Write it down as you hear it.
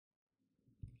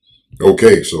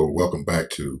Okay, so welcome back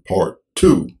to part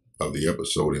two of the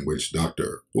episode in which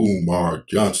Dr. Umar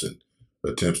Johnson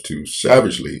attempts to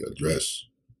savagely address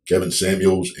Kevin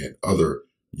Samuels and other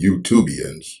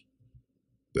Youtubians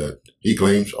that he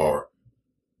claims are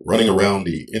running around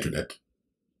the internet,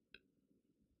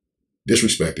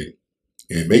 disrespecting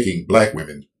and making black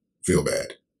women feel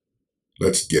bad.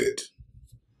 Let's get it.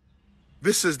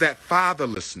 This is that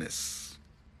fatherlessness.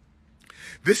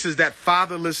 This is that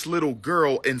fatherless little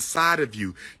girl inside of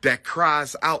you that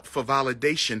cries out for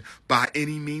validation by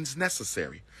any means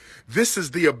necessary. This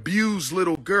is the abused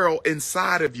little girl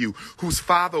inside of you whose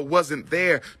father wasn't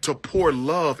there to pour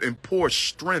love and pour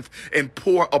strength and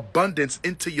pour abundance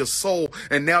into your soul.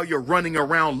 And now you're running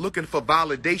around looking for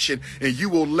validation, and you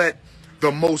will let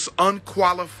the most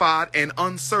unqualified and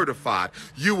uncertified.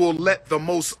 You will let the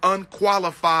most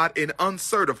unqualified and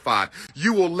uncertified.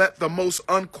 You will let the most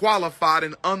unqualified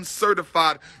and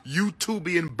uncertified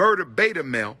YouTubian beta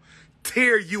male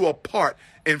tear you apart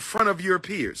in front of your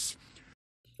peers.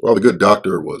 While the good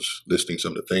doctor was listing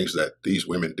some of the things that these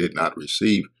women did not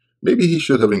receive, maybe he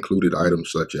should have included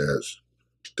items such as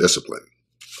discipline,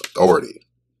 authority,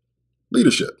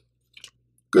 leadership,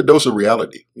 good dose of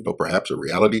reality, perhaps a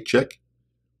reality check.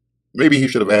 Maybe he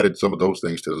should have added some of those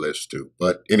things to the list too.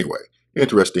 But anyway,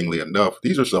 interestingly enough,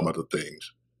 these are some of the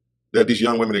things that these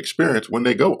young women experience when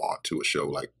they go on to a show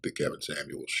like the Kevin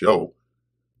Samuels show.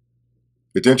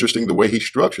 It's interesting the way he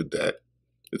structured that.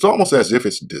 It's almost as if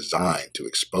it's designed to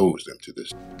expose them to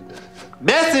this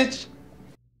Message.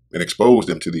 and expose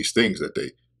them to these things that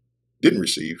they didn't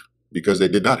receive because they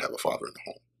did not have a father in the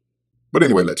home. But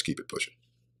anyway, let's keep it pushing.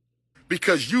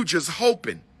 Because you just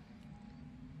hoping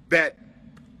that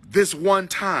this one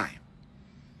time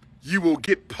you will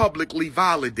get publicly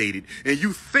validated. And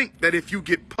you think that if you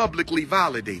get publicly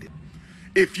validated,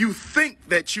 if you think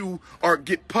that you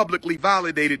get publicly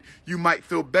validated, you might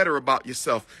feel better about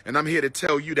yourself. And I'm here to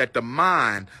tell you that the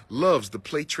mind loves to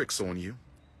play tricks on you.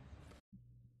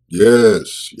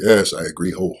 Yes, I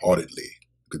agree wholeheartedly.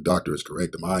 The doctor is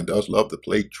correct. The mind does love to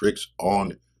play tricks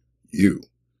on you.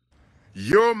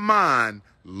 Your mind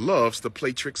loves to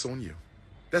play tricks on you.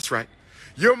 That's right.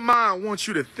 Your mind wants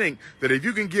you to think that if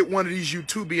you can get one of these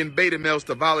YouTubian beta males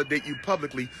to validate you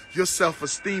publicly, your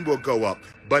self-esteem will go up,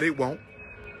 but it won't.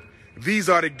 These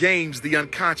are the games the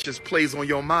unconscious plays on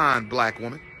your mind, black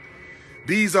woman.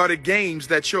 These are the games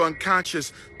that your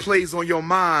unconscious plays on your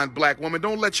mind, black woman.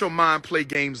 Don't let your mind play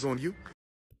games on you.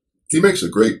 He makes a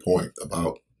great point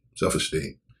about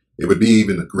self-esteem. It would be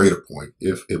even a greater point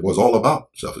if it was all about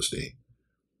self-esteem.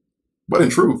 But in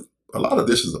truth, a lot of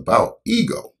this is about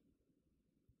ego.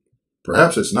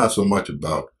 Perhaps it's not so much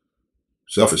about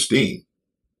self-esteem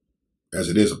as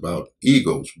it is about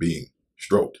egos being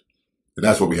stroked. And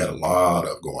that's what we had a lot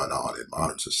of going on in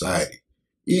modern society.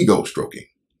 Ego stroking.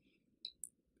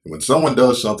 And when someone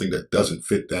does something that doesn't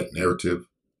fit that narrative,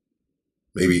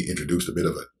 maybe introduce a bit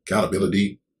of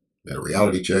accountability and a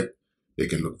reality check,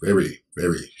 it can look very,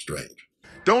 very strange.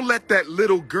 Don't let that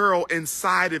little girl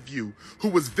inside of you who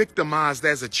was victimized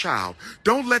as a child.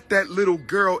 Don't let that little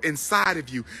girl inside of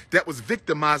you that was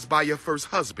victimized by your first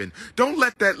husband. Don't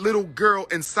let that little girl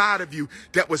inside of you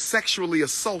that was sexually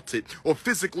assaulted or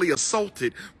physically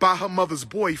assaulted by her mother's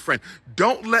boyfriend.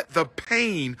 Don't let the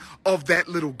pain of that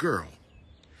little girl.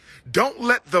 Don't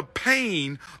let the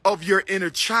pain of your inner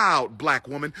child, black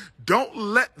woman, don't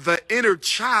let the inner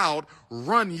child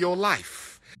run your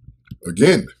life.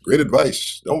 Again, great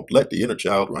advice. Don't let the inner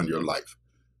child run your life.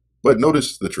 But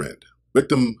notice the trend.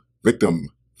 Victim, victim,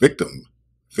 victim,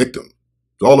 victim.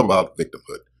 It's all about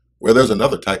victimhood, where there's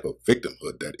another type of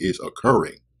victimhood that is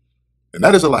occurring, and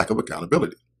that is a lack of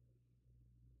accountability.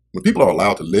 When people are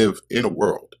allowed to live in a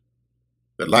world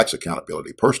that lacks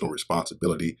accountability, personal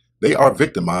responsibility, they are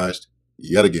victimized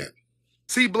yet again.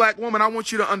 See, black woman, I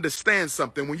want you to understand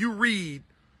something. When you read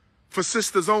For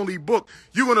Sisters Only book,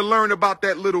 you're going to learn about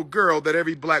that little girl that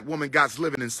every black woman got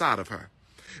living inside of her.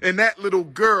 And that little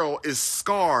girl is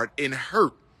scarred and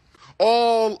hurt.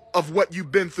 All of what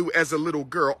you've been through as a little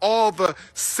girl, all the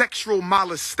sexual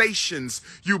molestations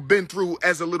you've been through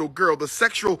as a little girl, the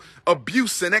sexual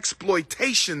abuse and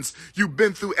exploitations you've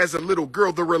been through as a little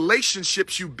girl, the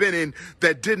relationships you've been in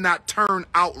that did not turn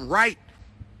out right.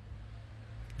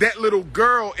 That little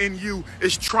girl in you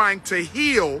is trying to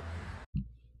heal.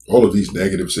 All of these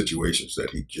negative situations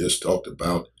that he just talked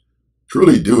about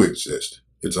truly do exist.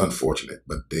 It's unfortunate,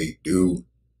 but they do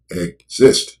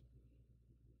exist.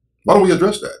 Why don't we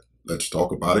address that? Let's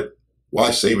talk about it. Why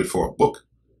save it for a book?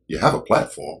 You have a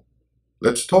platform.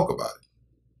 Let's talk about it.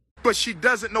 But she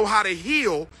doesn't know how to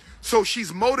heal, so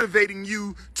she's motivating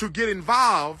you to get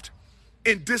involved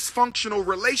in dysfunctional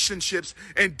relationships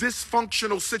and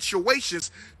dysfunctional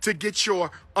situations to get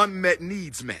your unmet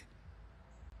needs met.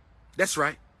 That's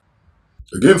right.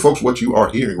 Again, folks, what you are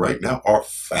hearing right now are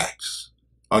facts.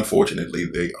 Unfortunately,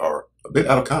 they are a bit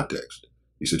out of context.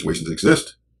 These situations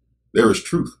exist. There is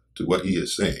truth to what he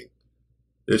is saying.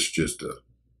 It's just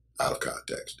out of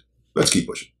context. Let's keep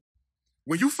pushing.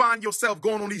 When you find yourself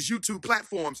going on these YouTube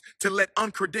platforms to let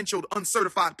uncredentialed,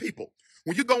 uncertified people,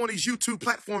 when you go on these YouTube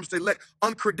platforms to let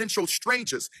uncredentialed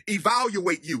strangers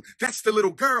evaluate you, that's the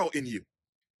little girl in you.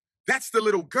 That's the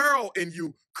little girl in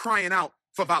you crying out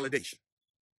for validation.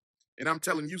 And I'm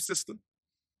telling you, sister,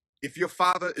 if your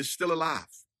father is still alive,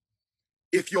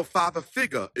 if your father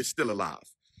figure is still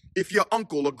alive, if your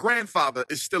uncle or grandfather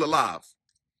is still alive,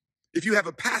 if you have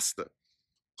a pastor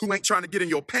who ain't trying to get in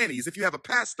your panties, if you have a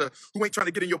pastor who ain't trying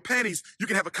to get in your panties, you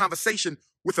can have a conversation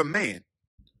with a man.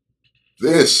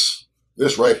 This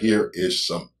right here is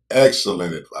some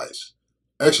excellent advice.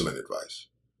 Excellent advice.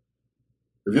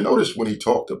 If you notice when he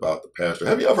talked about the pastor,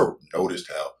 have you ever noticed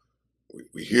how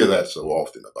we hear that so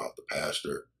often about the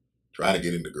pastor trying to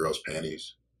get into girls'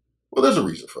 panties? Well, there's a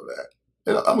reason for that.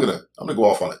 And I'm gonna go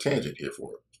off on a tangent here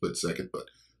for a split second, but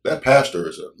that pastor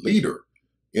is a leader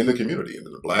in the community. And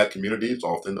in the black community, it's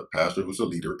often the pastor who's a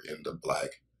leader in the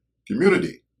black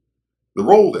community. The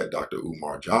role that Dr.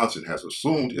 Umar Johnson has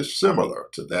assumed is similar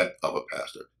to that of a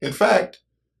pastor. In fact,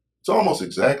 it's almost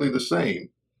exactly the same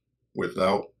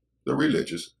without the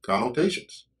religious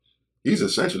connotations. He's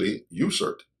essentially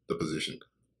usurped the position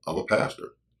of a pastor.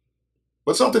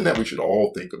 But something that we should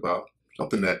all think about,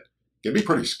 something that can be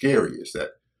pretty scary, is that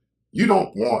you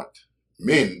don't want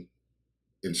men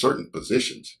in certain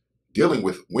positions dealing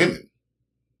with women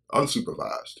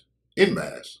unsupervised, en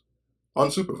masse,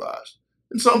 unsupervised.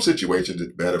 In some situations,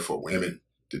 it's better for women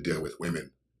to deal with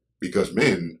women because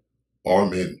men are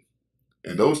men.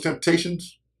 And those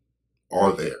temptations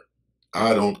are there.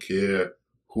 I don't care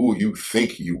who you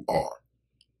think you are.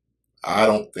 I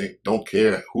don't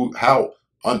care how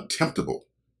untemptable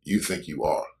you think you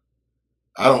are.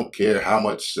 I don't care how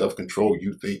much self-control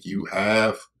you think you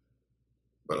have.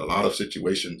 But a lot of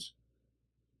situations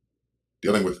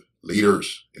dealing with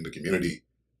leaders in the community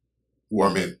who are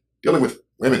men, dealing with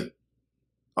women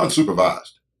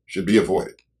unsupervised, should be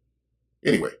avoided.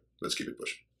 Anyway, let's keep it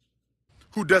pushing.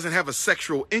 Who doesn't have a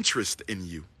sexual interest in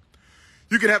you.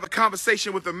 You can have a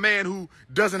conversation with a man who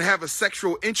doesn't have a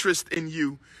sexual interest in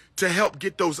you to help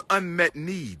get those unmet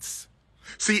needs.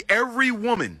 See, every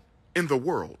woman in the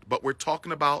world, but we're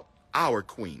talking about our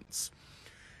queens.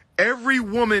 Every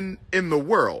woman in the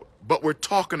world, but we're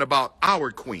talking about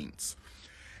our queens.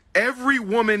 Every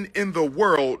woman in the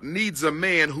world needs a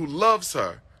man who loves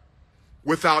her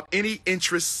without any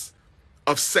interest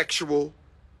of sexual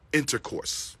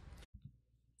intercourse.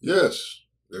 Yes,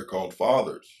 they're called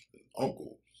fathers, and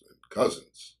uncles, and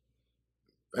cousins,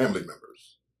 family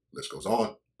members. List goes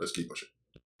on. Let's keep pushing.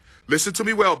 Listen to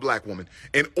me well, black woman.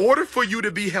 In order for you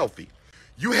to be healthy,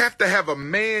 you have to have a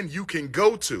man you can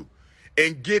go to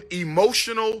and get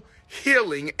emotional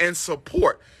healing and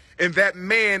support. And that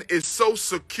man is so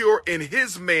secure in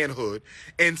his manhood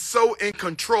and so in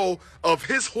control of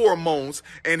his hormones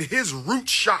and his root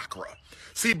chakra.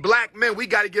 See, black men, we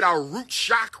got to get our root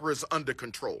chakras under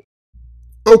control.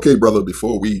 Okay, brother,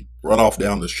 before we run off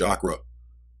down the chakra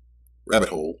rabbit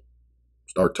hole,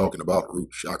 start talking about root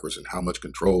chakras and how much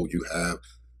control you have,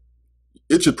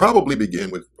 it should probably begin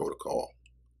with protocol.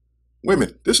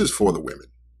 Women, this is for the women.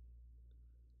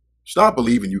 Stop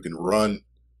believing you can run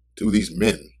to these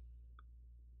men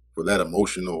for that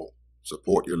emotional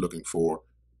support you're looking for,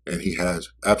 and he has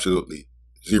absolutely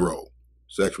zero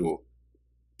sexual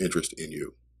interest in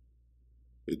you.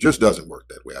 It just doesn't work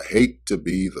that way. I hate to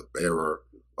be the bearer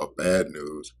of bad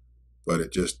news, but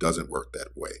it just doesn't work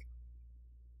that way.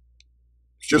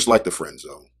 It's just like the friend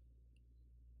zone.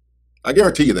 I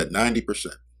guarantee you that 90%,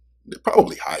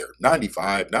 probably higher,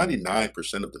 95,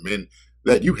 99% of the men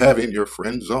that you have in your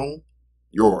friend zone,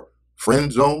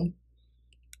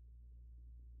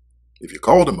 if you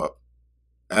called them up,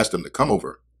 asked them to come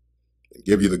over and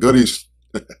give you the goodies,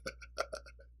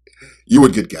 you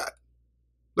would get got.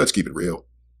 Let's keep it real.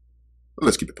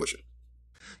 Let's keep it pushing.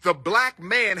 The black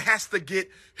man has to get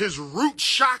his root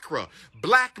chakra.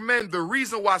 Black men, the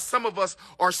reason why some of us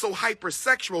are so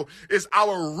hypersexual is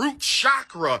our root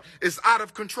chakra is out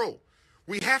of control.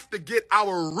 We have to get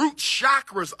our root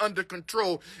chakras under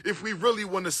control if we really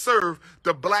want to serve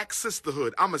the black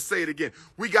sisterhood. I'm going to say it again.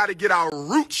 We got to get our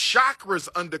root chakras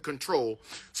under control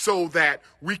so that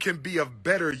we can be of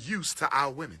better use to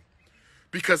our women.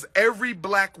 Because every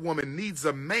black woman needs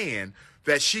a man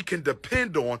that she can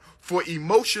depend on for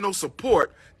emotional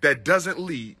support that doesn't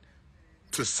lead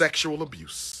to sexual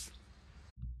abuse.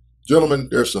 Gentlemen,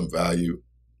 there's some value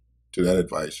to that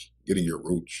advice, getting your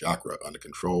root chakra under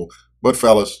control. But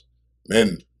fellas,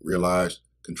 men, realize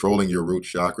controlling your root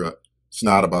chakra, it's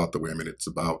not about the women, it's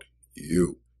about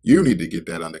you. You need to get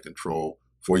that under control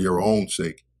for your own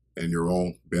sake and your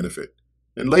own benefit.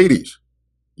 And ladies,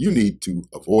 you need to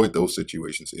avoid those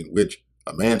situations in which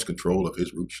a man's control of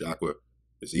his root chakra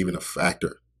is even a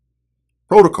factor.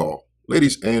 Protocol,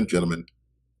 ladies and gentlemen,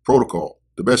 protocol.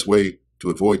 The best way to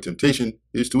avoid temptation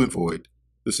is to avoid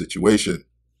the situation.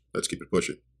 Let's keep it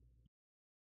pushing.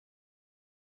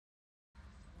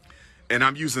 And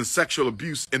I'm using sexual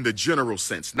abuse in the general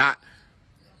sense, not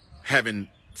having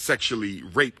sexually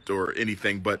raped or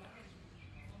anything, but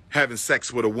having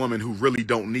sex with a woman who really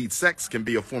don't need sex can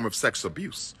be a form of sex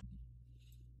abuse.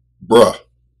 Bruh,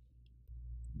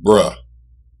 bruh,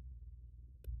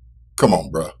 come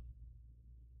on, bruh.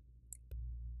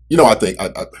 You know, I think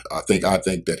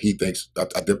that he thinks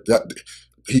that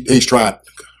he's trying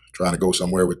to go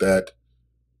somewhere with that.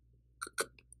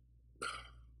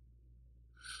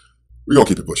 We're gonna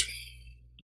keep it pushing.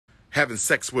 Having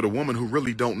sex with a woman who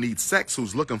really don't need sex,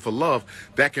 who's looking for love,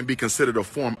 that can be considered a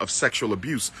form of sexual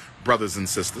abuse, brothers and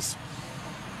sisters.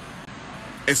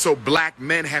 And so black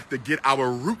men have to get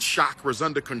our root chakras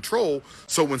under control,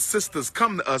 so when sisters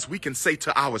come to us, we can say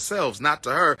to ourselves, not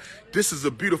to her, this is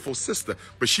a beautiful sister,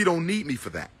 but she don't need me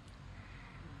for that.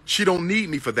 She don't need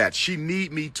me for that. She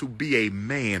need me to be a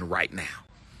man right now.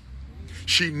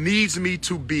 She needs me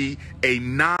to be a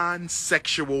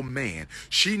non-sexual man.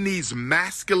 She needs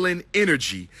masculine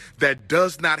energy that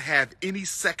does not have any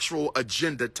sexual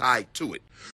agenda tied to it.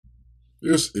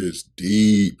 This is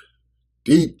deep,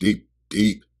 deep, deep,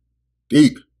 deep,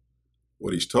 deep.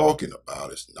 What he's talking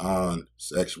about is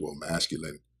non-sexual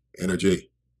masculine energy.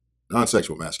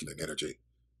 Non-sexual masculine energy.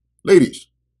 Ladies,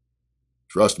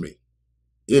 trust me,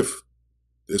 if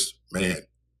this man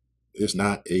is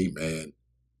not a man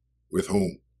with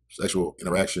whom sexual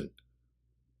interaction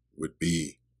would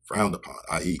be frowned upon,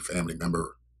 i.e. family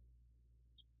member,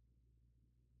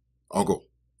 uncle,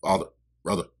 father,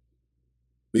 brother,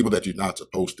 people that you're not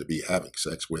supposed to be having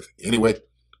sex with anyway,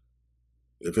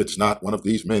 if it's not one of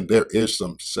these men, there is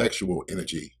some sexual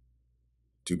energy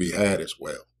to be had as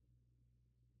well.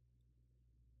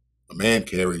 A man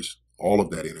carries all of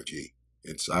that energy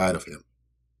inside of him.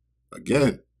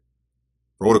 Again,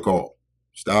 protocol.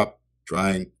 Stop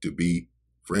trying to be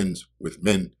friends with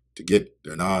men to get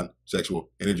their non-sexual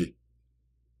energy.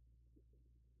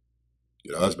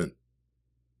 Get a husband.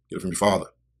 Get it from your father.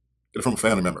 Get it from a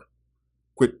family member.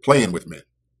 Quit playing with men.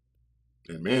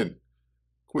 And men,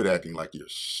 quit acting like you're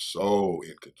so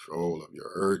in control of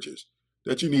your urges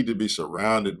that you need to be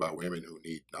surrounded by women who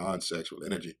need non-sexual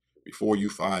energy before you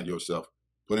find yourself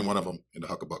putting one of them in the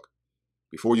huckabuck.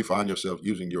 Before you find yourself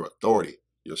using your authority,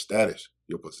 your status,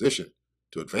 your position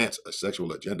to advance a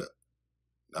sexual agenda.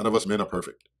 None of us men are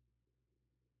perfect.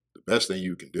 The best thing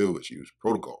you can do is use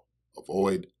protocol.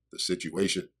 Avoid the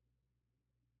situation.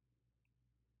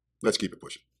 Let's keep it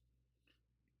pushing.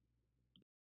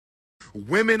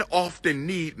 Women often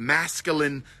need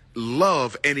masculine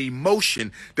love and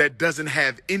emotion that doesn't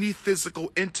have any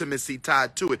physical intimacy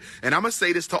tied to it. And I'm going to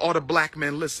say this to all the black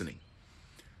men listening.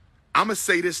 I'm going to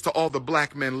say this to all the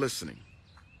black men listening.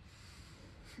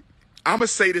 I'm going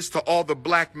to say this to all the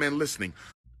black men listening.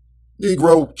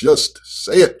 Negro, just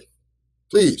say it.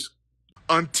 Please.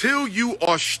 Until you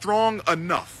are strong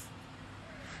enough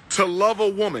to love a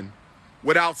woman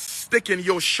without sticking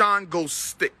your Shango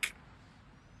stick,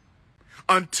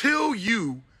 until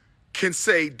you can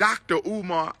say, Dr.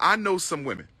 Umar, I know some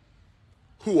women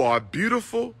who are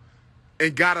beautiful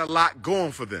and got a lot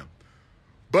going for them.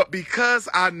 But because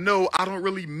I know I don't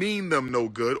really mean them no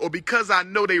good, or because I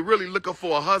know they really looking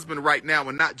for a husband right now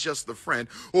and not just a friend,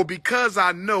 or because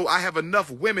I know I have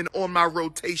enough women on my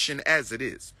rotation as it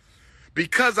is,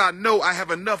 because I know I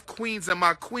have enough queens in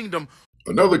my queendom.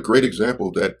 Another great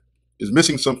example that is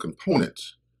missing some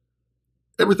components.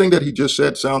 Everything that he just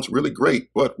said sounds really great,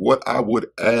 but what I would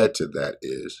add to that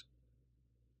is,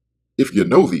 if you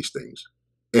know these things,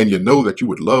 and you know that you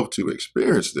would love to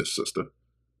experience this, sister,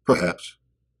 perhaps,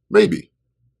 maybe,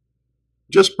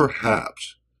 just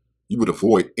perhaps, you would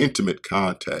avoid intimate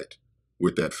contact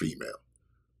with that female.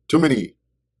 Too many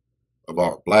of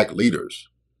our black leaders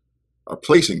are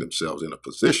placing themselves in a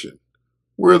position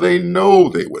where they know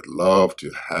they would love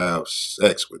to have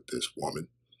sex with this woman,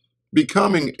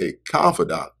 becoming a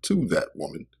confidant to that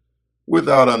woman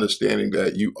without understanding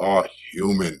that you are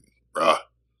human, bruh.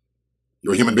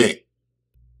 You're a human being.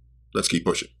 Let's keep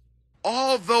pushing.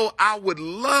 Although I would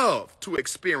love to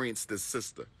experience this,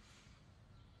 sister,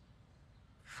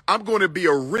 I'm going to be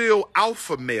a real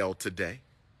alpha male today.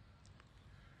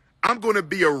 I'm going to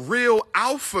be a real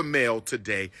alpha male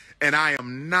today, and I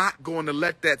am not going to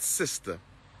let that sister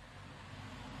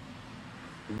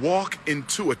walk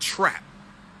into a trap.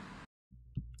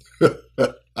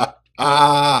 Bruh.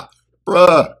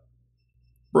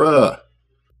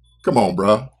 Come on,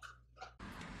 bruh.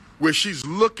 Where she's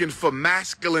looking for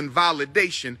masculine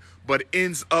validation, but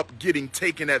ends up getting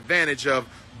taken advantage of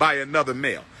by another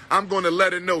male. I'm going to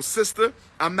let her know, sister,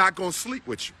 I'm not going to sleep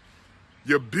with you.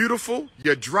 You're beautiful,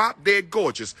 you're drop dead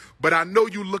gorgeous, but I know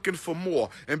you're looking for more.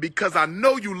 And because I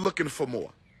know you're looking for more,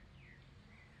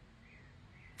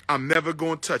 I'm never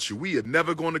going to touch you. We are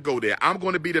never going to go there. I'm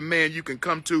going to be the man you can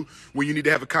come to when you need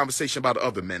to have a conversation about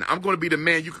other men. I'm going to be the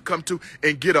man you can come to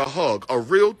and get a hug, a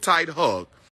real tight hug,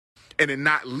 and it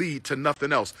not lead to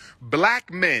nothing else.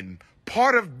 Black men,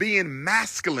 part of being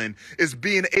masculine is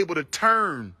being able to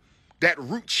turn that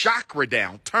root chakra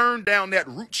down, turn down that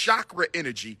root chakra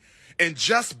energy, and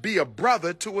just be a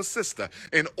brother to a sister.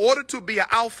 In order to be an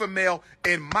alpha male,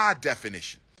 in my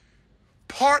definition,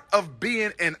 part of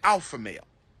being an alpha male,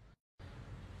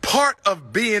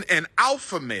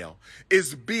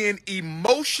 is being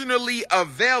emotionally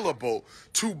available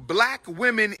to black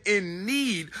women in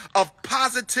need of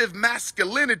positive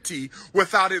masculinity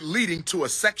without it leading to a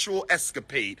sexual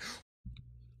escapade.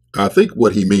 I think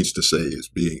what he means to say is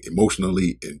being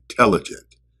emotionally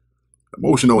intelligent.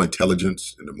 Emotional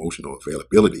intelligence and emotional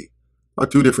availability are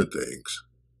two different things,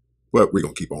 but we're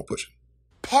going to keep on pushing.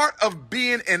 Part of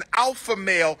being an alpha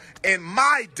male, in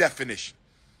my definition,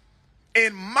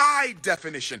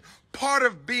 part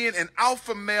of being an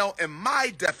alpha male, in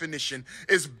my definition,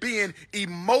 is being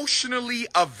emotionally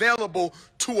available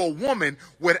to a woman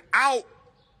without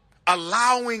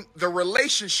allowing the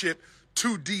relationship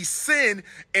to descend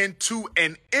into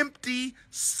an empty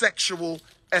sexual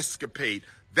escapade.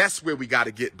 That's where we got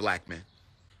to get, black men.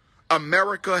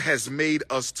 America has made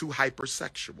us too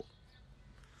hypersexual.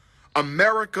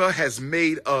 America has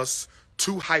made us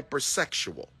too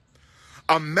hypersexual.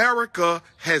 America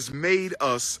has made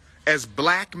us, as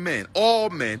black men, all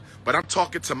men, but I'm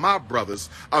talking to my brothers,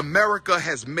 America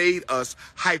has made us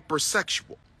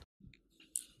hypersexual.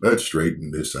 Let's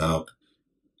straighten this out.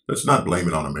 Let's not blame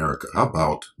it on America. How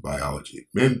about biology?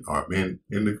 Men are men,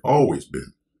 and they've always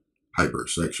been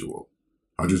hypersexual.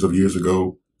 Hundreds of years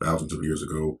ago, thousands of years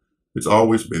ago, it's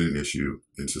always been an issue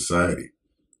in society.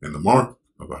 And the mark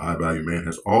of a high-value man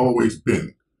has always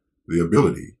been the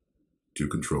ability to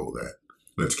control that.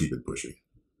 Let's keep it pushing.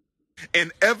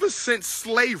 And ever since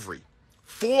slavery,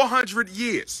 400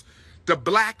 years, the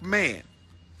black man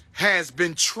has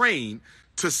been trained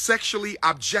to sexually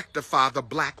objectify the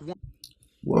black woman.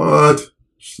 What?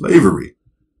 Slavery?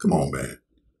 Come on, man.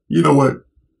 You know what?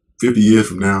 50 years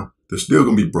from now, there's still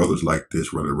going to be brothers like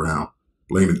this running around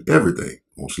blaming everything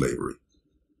on slavery.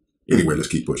 Anyway, let's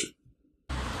keep pushing.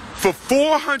 For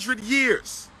 400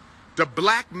 years, the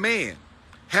black man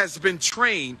has been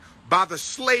trained by the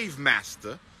slave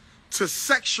master to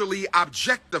sexually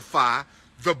objectify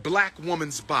the black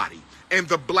woman's body and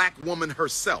the black woman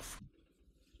herself.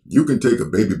 You can take a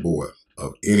baby boy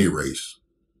of any race,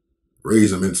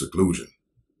 raise him in seclusion,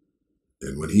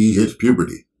 and when he hits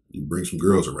puberty, you bring some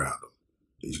girls around him.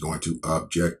 He's going to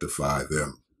objectify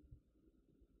them.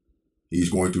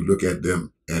 He's going to look at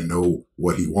them and know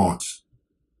what he wants.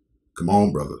 Come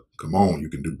on, brother. Come on. You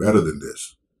can do better than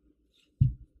this.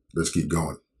 Let's keep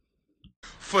going.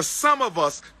 For some of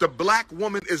us, the black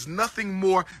woman is nothing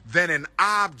more than an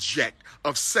object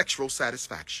of sexual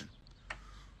satisfaction.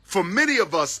 For many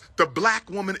of us, the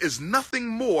black woman is nothing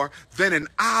more than an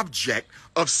object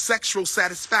of sexual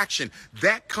satisfaction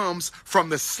that comes from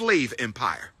the slave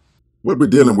empire. What we're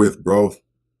dealing with, bro,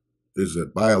 is a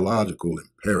biological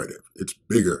imperative. It's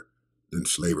bigger than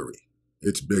slavery.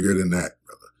 It's bigger than that,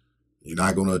 brother. You're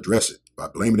not going to address it by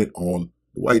blaming it on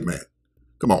the white man.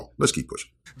 Come on, let's keep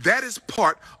pushing. That is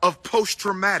part of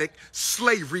post-traumatic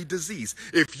slavery disease.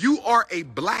 If you are a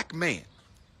black man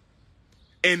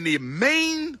and the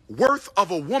main worth of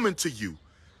a woman to you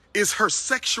is her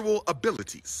sexual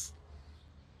abilities,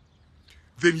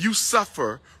 then you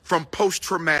suffer from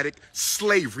post-traumatic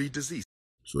slavery disease.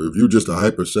 So if you're just a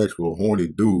hypersexual, horny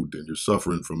dude, then you're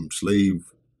suffering from slave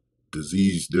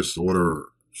disease disorder or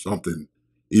something,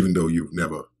 even though you've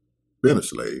never been a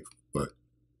slave, but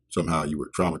somehow you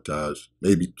were traumatized.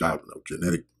 Maybe, I don't know,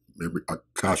 genetic memory,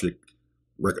 Akashic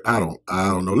record. I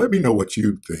don't know. Let me know what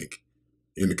you think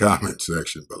in the comment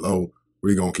section below.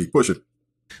 We're going to keep pushing.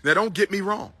 Now, don't get me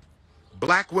wrong.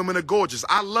 Black women are gorgeous.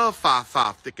 I love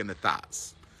 5'5" thick in the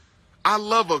thighs. I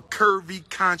love a curvy,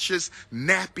 conscious,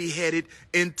 nappy-headed,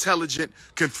 intelligent,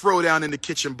 can throw down in the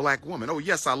kitchen black woman. Oh,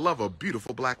 yes, I love a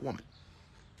beautiful black woman.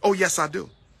 Oh, yes, I do.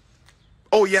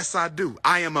 Oh, yes, I do.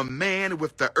 I am a man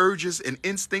with the urges and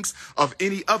instincts of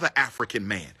any other African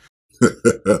man.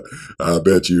 I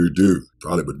bet you do.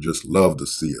 Probably would just love to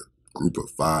see a group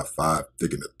of 5'5",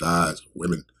 thick in the thighs,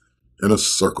 women in a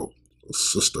circle, a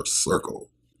sister circle.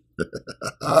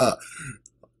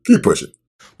 Keep pushing.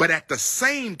 But at the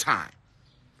same time,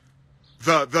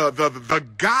 the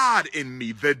God in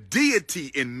me, the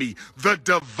deity in me, the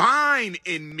divine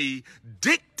in me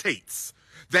dictates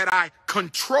that I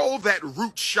control that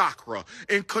root chakra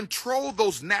and control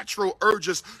those natural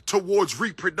urges towards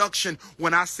reproduction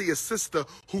when I see a sister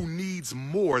who needs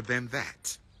more than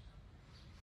that.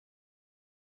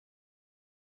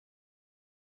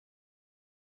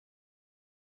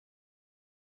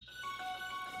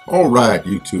 All right,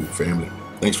 YouTube family.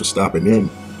 Thanks for stopping in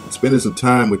and spending some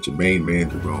time with your main man,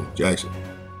 Jerome Jackson.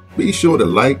 Be sure to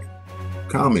like,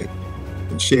 comment,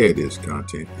 and share this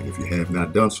content. And if you have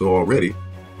not done so already,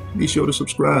 be sure to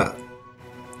subscribe.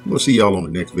 We'll see y'all on the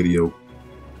next video.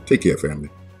 Take care, family.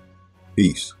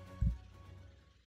 Peace.